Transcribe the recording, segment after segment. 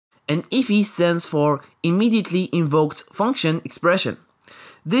and IIFE stands for Immediately Invoked Function Expression.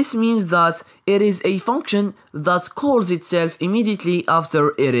 This means that it is a function that calls itself immediately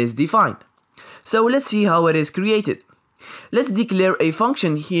after it is defined. So let's see how it is created. Let's declare a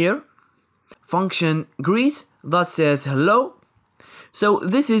function here, function greet, that says hello. So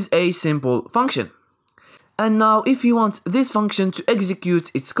this is a simple function. And now if you want this function to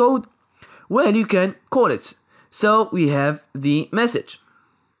execute its code, well, you can call it. So we have the message.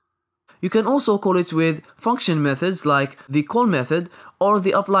 You can also call it with function methods like the call method or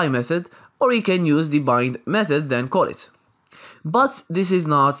the apply method, or you can use the bind method then call it. But this is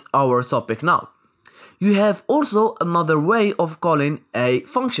not our topic now. You have also another way of calling a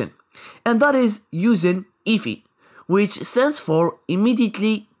function, and that is using IIFE, which stands for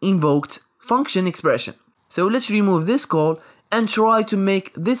Immediately Invoked Function Expression. So let's remove this call and try to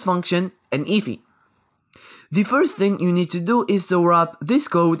make this function an IIFE. The first thing you need to do is to wrap this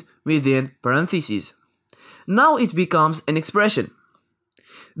code within parentheses. Now it becomes an expression.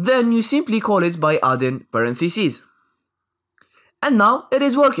 Then you simply call it by adding parentheses. And now it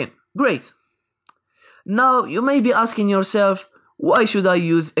is working. Great. Now you may be asking yourself, why should I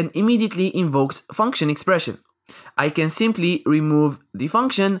use an immediately invoked function expression? I can simply remove the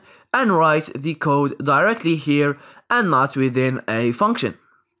function and write the code directly here and not within a function.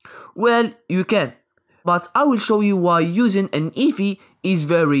 Well, you can, but I will show you why using an IIFE is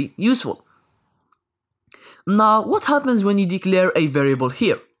very useful. Now, what happens when you declare a variable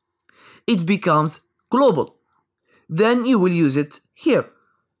here? It becomes global. Then you will use it here.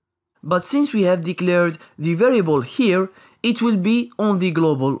 But since we have declared the variable here, it will be on the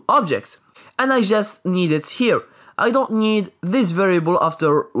global objects. And I just need it here. I don't need this variable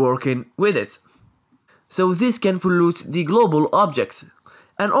after working with it. So this can pollute the global objects.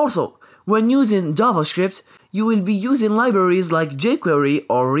 And also, when using JavaScript, you will be using libraries like jQuery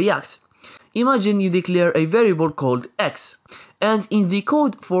or React. Imagine you declare a variable called x, and in the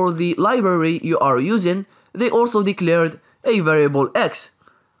code for the library you are using, they also declared a variable x.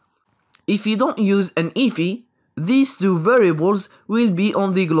 If you don't use an IIFE, these two variables will be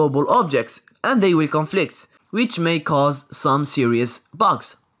on the global objects, and they will conflict, which may cause some serious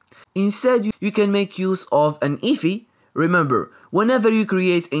bugs. Instead, you can make use of an IIFE. Remember, whenever you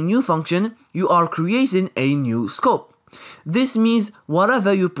create a new function, you are creating a new scope. This means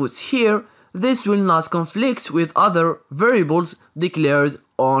whatever you put here, this will not conflict with other variables declared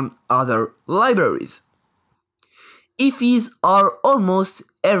on other libraries. IIFEs are almost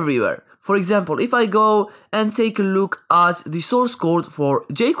everywhere. For example, if I go and take a look at the source code for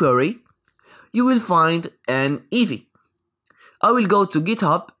jQuery, you will find an IIFE. I will go to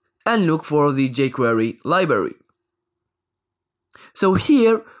GitHub and look for the jQuery library. So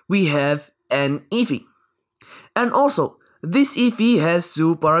here we have an IIFE. And also, this IIFE has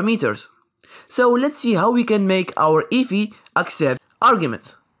two parameters. So let's see how we can make our IIFE accept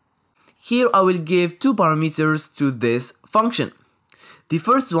arguments. Here I will give two parameters to this function. The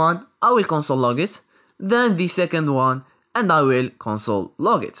first one, I will console log it, then the second one, and I will console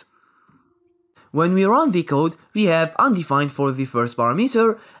log it. When we run the code, we have undefined for the first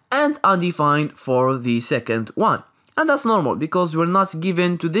parameter and undefined for the second one. And that's normal because we're not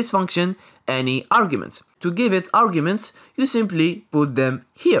given to this function any arguments. To give it arguments, you simply put them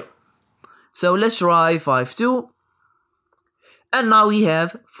here. So let's try 5.2. And now we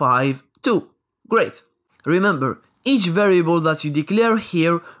have 5.2. Great. Remember, each variable that you declare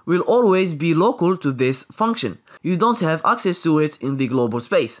here will always be local to this function. You don't have access to it in the global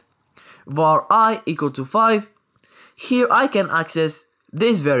space. Var I equal to 5. Here I can access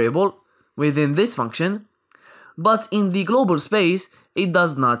this variable within this function, but in the global space it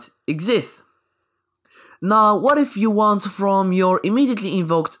does not exist. Now, what if you want from your immediately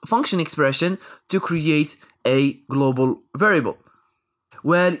invoked function expression to create a global variable?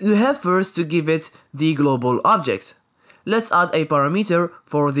 Well, you have first to give it the global object. Let's add a parameter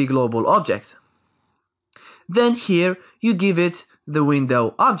for the global object. Then here you give it the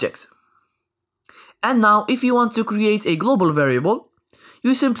window object. And now if you want to create a global variable,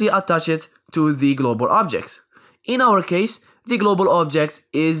 you simply attach it to the global object. In our case, the global object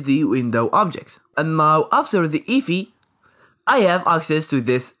is the window object. And now after the IIFE, I have access to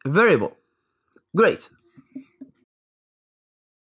this variable. Great.